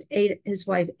to his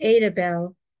wife Ada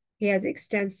Bell. He has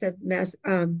extensive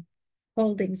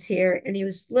holdings here, and he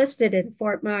was listed in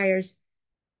Fort Myers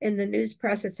in the news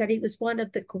press. It said he was one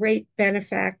of the great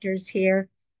benefactors here,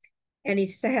 and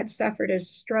he had suffered a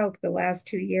stroke the last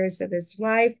 2 years of his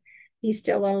life. He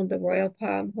still owned the Royal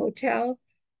Palm Hotel,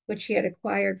 which he had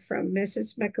acquired from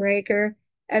Mrs. McGregor,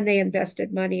 and they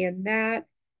invested money in that.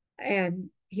 And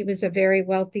he was a very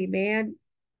wealthy man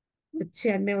with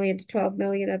 10 million to 12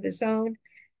 million of his own.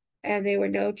 And there were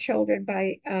no children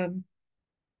by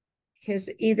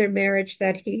his either marriage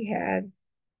that he had.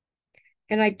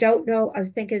 And I don't know, I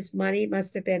think his money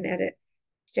must have been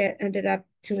ended up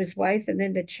to his wife and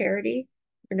then to charity.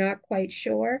 We're not quite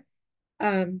sure.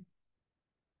 Um,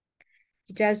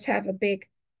 he does have a big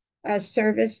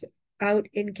service out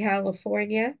in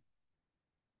California,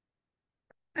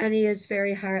 and he is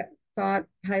very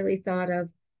highly thought of,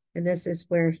 and this is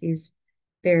where he's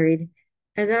buried.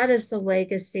 And that is the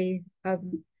legacy of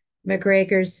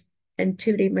McGregor's and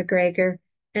Tootie McGregor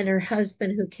and her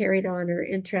husband who carried on her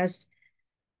interest.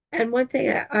 And one thing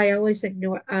I always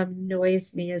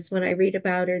annoys me is when I read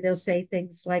about her, they'll say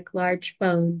things like large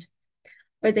boned,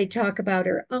 or they talk about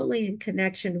her only in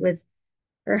connection with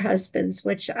her husband's,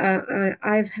 which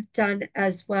I've done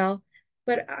as well.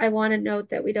 But I want to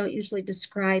note that we don't usually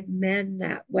describe men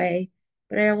that way.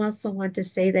 But I also want to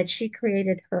say that she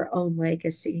created her own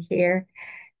legacy here.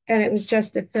 And it was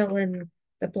just to fill in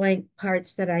the blank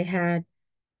parts that I had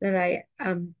that I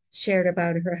shared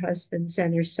about her husbands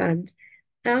and her sons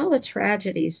and all the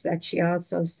tragedies that she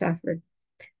also suffered.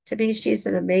 To me, she's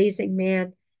an amazing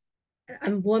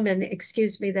woman,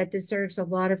 excuse me, that deserves a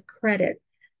lot of credit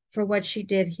for what she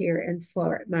did here in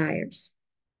Fort Myers.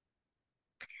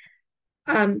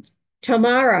 Um,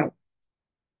 Tomorrow,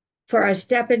 for our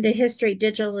Step into History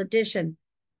digital edition,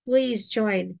 please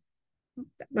join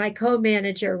my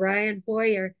co-manager, Ryan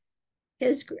Boyer.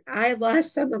 I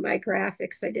lost some of my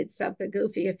graphics. I did something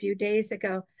goofy a few days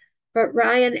ago, but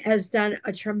Ryan has done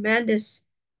a tremendous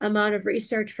amount of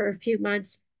research for a few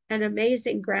months and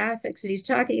amazing graphics. And he's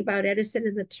talking about Edison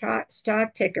and the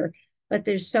stock ticker, but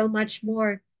there's so much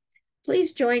more.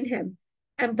 Please join him.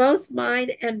 And both mine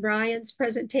and Ryan's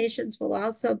presentations will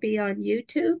also be on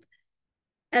YouTube.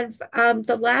 And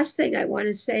the last thing I want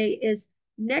to say is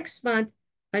next month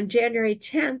on January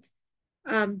 10th,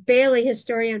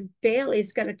 historian Bailey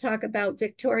is going to talk about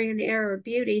Victorian era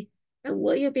beauty. And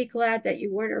will you be glad that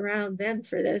you weren't around then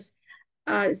for this?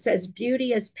 It says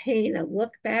Beauty as Pain, a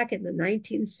look back in the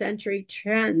 19th century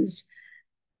trends.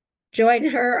 Join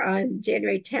her on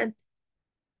January 10th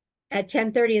at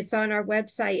 10:30. It's on our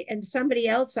website. And somebody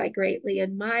else I greatly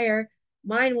admire,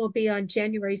 mine will be on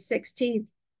January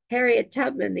 16th. Harriet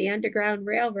Tubman, the Underground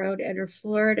Railroad and her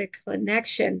Florida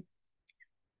connection.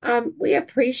 We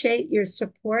appreciate your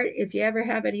support. If you ever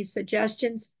have any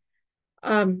suggestions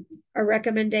or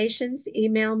recommendations,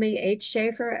 email me,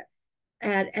 hshaffer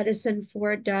at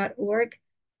EdisonFord.org.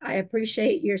 I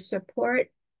appreciate your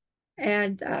support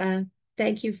and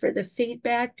thank you for the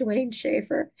feedback, Dwayne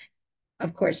Schaefer.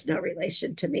 Of course, no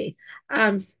relation to me.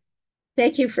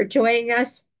 Thank you for joining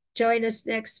us. Join us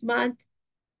next month.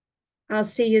 I'll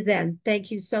see you then.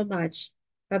 Thank you so much.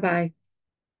 Bye bye.